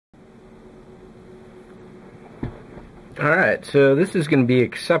Alright, so this is going to be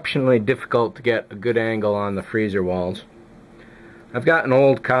exceptionally difficult to get a good angle on the freezer walls. I've got an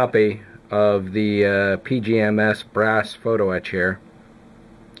old copy of the PGMS brass photo etch here.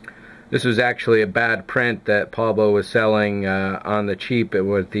 This was actually a bad print that Pablo was selling on the cheap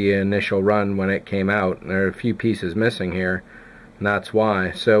with the initial run when it came out. There are a few pieces missing here, and that's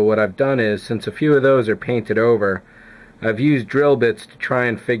why. So what I've done is, since a few of those are painted over, I've used drill bits to try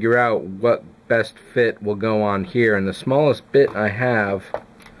and figure out what best fit will go on here. And the smallest bit I have,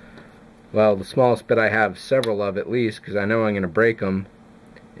 well, the smallest bit I have several of at least, because I know I'm going to break them,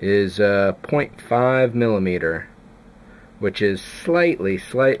 is 0.5 millimeter, which is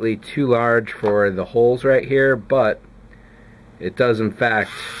slightly too large for the holes right here, but it does in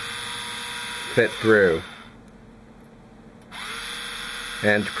fact fit through.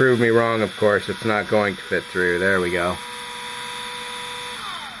 And to prove me wrong, of course, it's not going to fit through. There we go.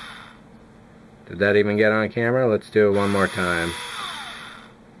 Did that even get on camera? Let's do it one more time.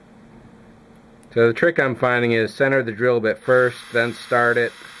 So the trick I'm finding is center the drill bit first, then start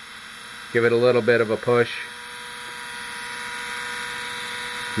it, give it a little bit of a push,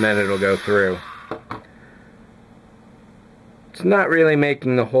 and then it'll go through. It's not really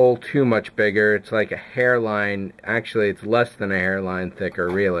making the hole too much bigger. It's like a hairline. Actually, it's less than a hairline thicker,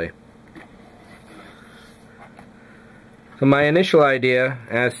 really. So my initial idea,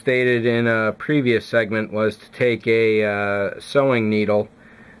 as stated in a previous segment, was to take a sewing needle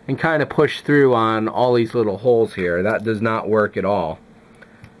and kind of push through on all these little holes here. That does not work at all.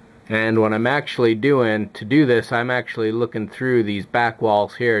 And what I'm actually doing to do this, I'm actually looking through these back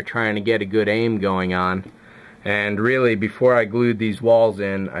walls here, trying to get a good aim going on. And really, before I glued these walls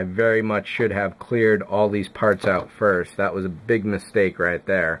in, I very much should have cleared all these parts out first. That was a big mistake right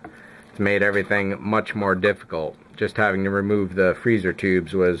there. It's made everything much more difficult. Just having to remove the freezer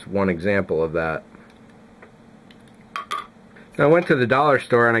tubes was one example of that. I went to the dollar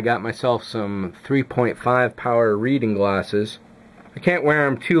store and I got myself some 3.5 power reading glasses. I can't wear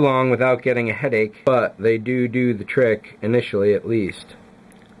them too long without getting a headache, but they do the trick, initially at least.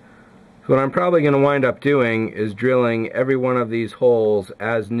 So what I'm probably going to wind up doing is drilling every one of these holes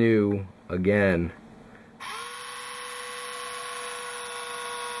as new again.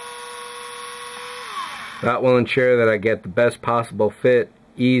 That will ensure that I get the best possible fit,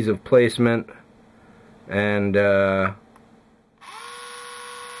 ease of placement, and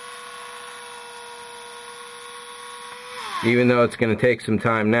even though it's going to take some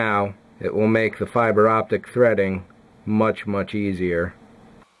time now, it will make the fiber optic threading much easier.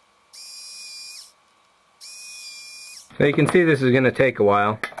 So you can see this is going to take a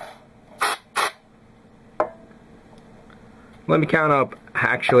while. Let me count up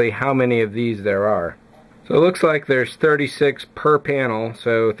actually how many of these there are. So it looks like there's 36 per panel,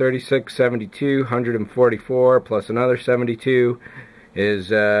 so 36, 72, 144 plus another 72 is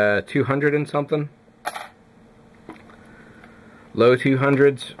 200 and something. Low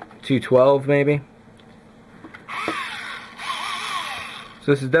 200s, 212 maybe.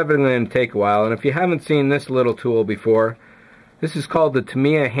 So this is definitely going to take a while, and if you haven't seen this little tool before, this is called the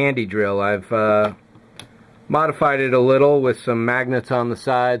Tamiya Handy Drill. I've modified it a little with some magnets on the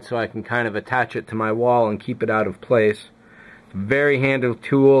side so I can kind of attach it to my wall and keep it out of place. Very handy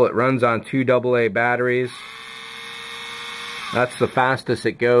tool. It runs on 2 AA batteries. That's the fastest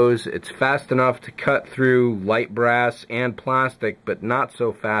it goes. It's fast enough to cut through light brass and plastic, but not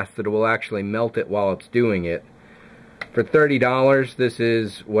so fast that it will actually melt it while it's doing it. For $30, this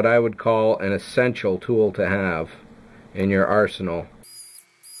is what I would call an essential tool to have in your arsenal.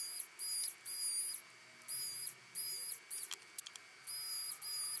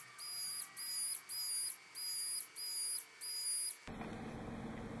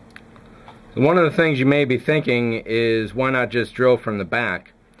 One of the things you may be thinking is, why not just drill from the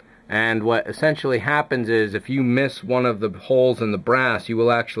back? And what essentially happens is, if you miss one of the holes in the brass, you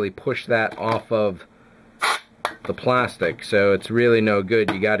will actually push that off of the plastic, so it's really no good.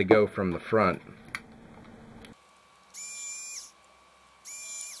 You got to go from the front.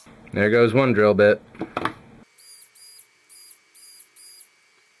 There goes one drill bit.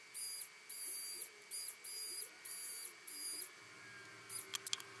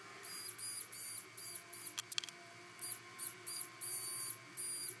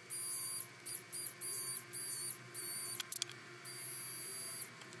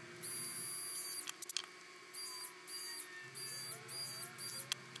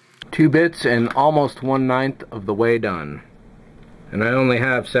 Two bits and almost 1/9 of the way done. And I only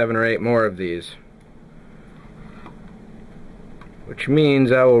have 7 or 8 more of these. Which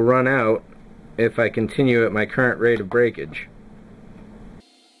means I will run out if I continue at my current rate of breakage.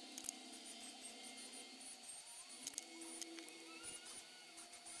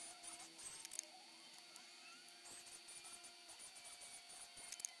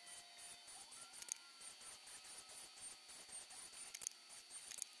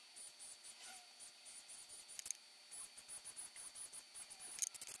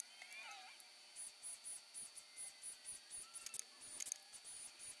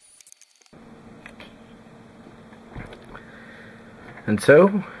 And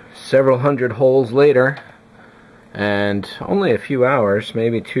so, several hundred holes later, and only a few hours,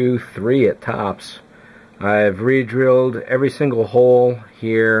 maybe 2, 3 at tops, I've re-drilled every single hole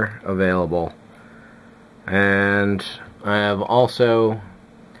here available. And I have also,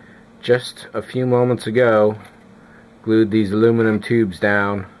 just a few moments ago, glued these aluminum tubes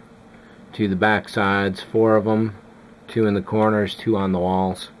down to the back sides, 4 of them, 2 in the corners, 2 on the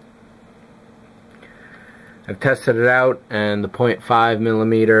walls. I've tested it out, and the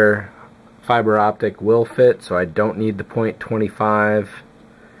 0.5mm fiber optic will fit, so I don't need the 0.25,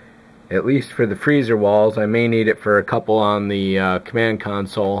 at least for the freezer walls. I may need it for a couple on the command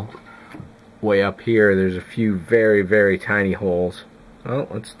console. Way up here, there's a few very, very tiny holes. Well,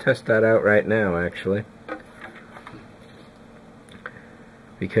 let's test that out right now, actually,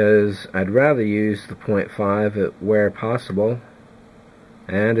 because I'd rather use the 0.5 where possible,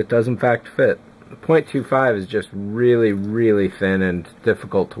 and it does in fact fit. The 0.25 is just really, really thin and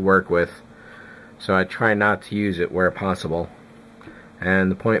difficult to work with, so I try not to use it where possible.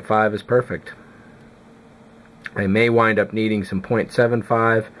 And the 0.5 is perfect. I may wind up needing some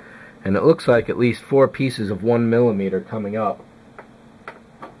 0.75, and it looks like at least 4 pieces of 1mm coming up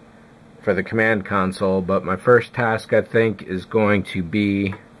for the command console, but my first task, I think, is going to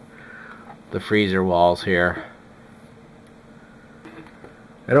be the freezer walls here.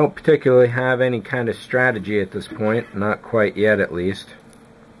 I don't particularly have any kind of strategy at this point, not quite yet at least.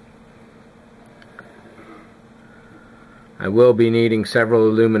 I will be needing several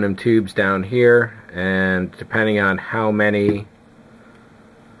aluminum tubes down here, and depending on how many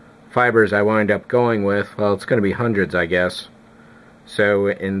fibers I wind up going with, well, it's going to be hundreds, I guess. So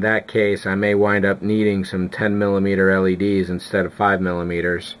in that case, I may wind up needing some 10mm LEDs instead of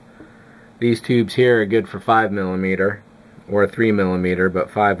 5mm. These tubes here are good for 5mm or 3mm, but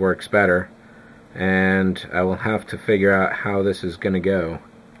 5 works better, and I will have to figure out how this is going to go.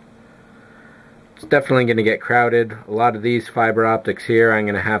 It's definitely going to get crowded. A lot of these fiber optics here, I'm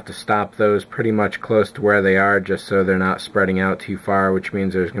going to have to stop those pretty much close to where they are, just so they're not spreading out too far, which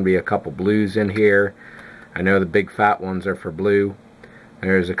means there's going to be a couple blues in here. I know the big fat ones are for blue.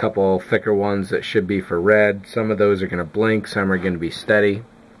 There's a couple thicker ones that should be for red. Some of those are going to blink, some are going to be steady.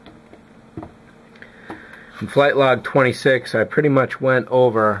 In FlightLog 26, I pretty much went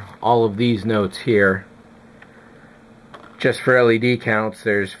over all of these notes here. Just for LED counts,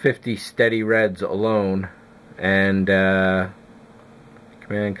 there's 50 steady reds alone, and command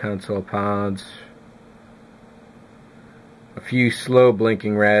console pods, a few slow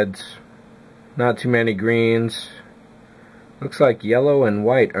blinking reds, not too many greens. Looks like yellow and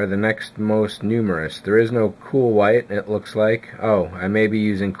white are the next most numerous. There is no cool white, it looks like. Oh, I may be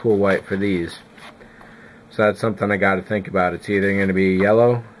using cool white for these. So that's something I got to think about. It's either going to be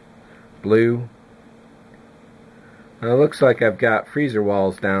yellow, blue. Now it looks like I've got freezer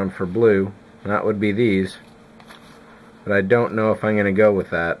walls down for blue. That would be these. But I don't know if I'm going to go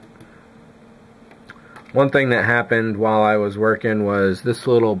with that. One thing that happened while I was working was this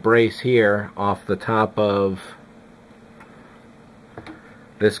little brace here off the top of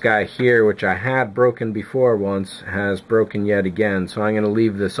this guy here, which I had broken before once, has broken yet again. So I'm going to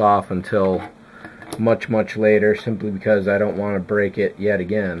leave this off until much, much later, simply because I don't want to break it yet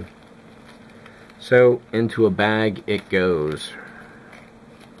again. So into a bag it goes.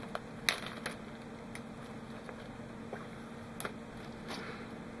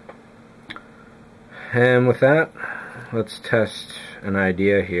 And with that, let's test an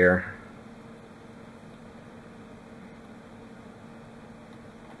idea here.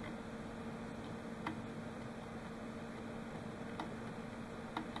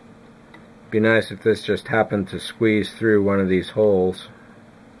 Be nice if this just happened to squeeze through one of these holes.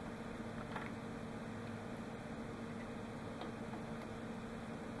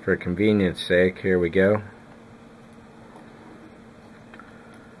 For convenience sake, here we go.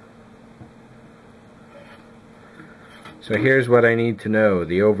 So here's what I need to know: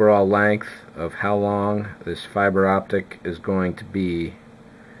 the overall length of how long this fiber optic is going to be.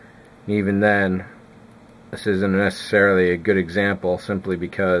 And even then, this isn't necessarily a good example, simply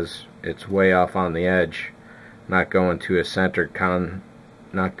because it's way off on the edge, not going to a center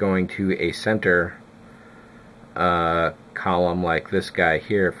column like this guy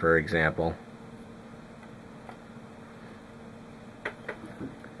here, for example.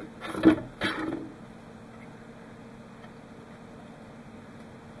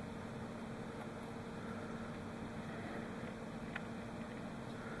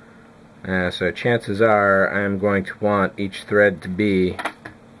 So chances are I'm going to want each thread to be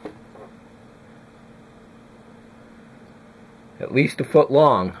at least a foot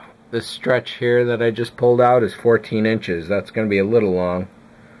long, this stretch here that I just pulled out is 14 inches. That's going to be a little long.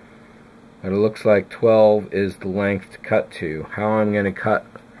 But it looks like 12 is the length to cut to. How I'm going to cut...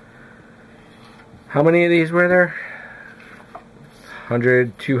 How many of these were there?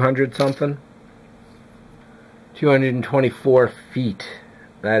 100, 200 something? 224 feet.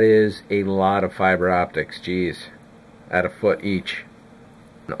 That is a lot of fiber optics, geez. At a foot each.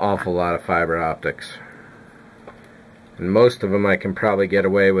 An awful lot of fiber optics. And most of them I can probably get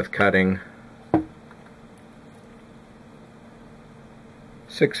away with cutting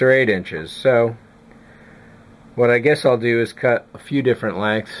 6 or 8 inches. So what I guess I'll do is cut a few different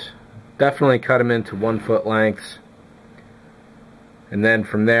lengths. Definitely cut them into 1 foot lengths. And then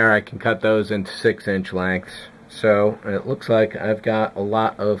from there I can cut those into 6-inch lengths. So it looks like I've got a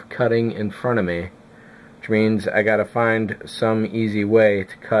lot of cutting in front of me, which means I gotta find some easy way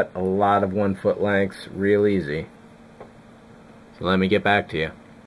to cut a lot of 1 foot lengths real easy. So let me get back to you.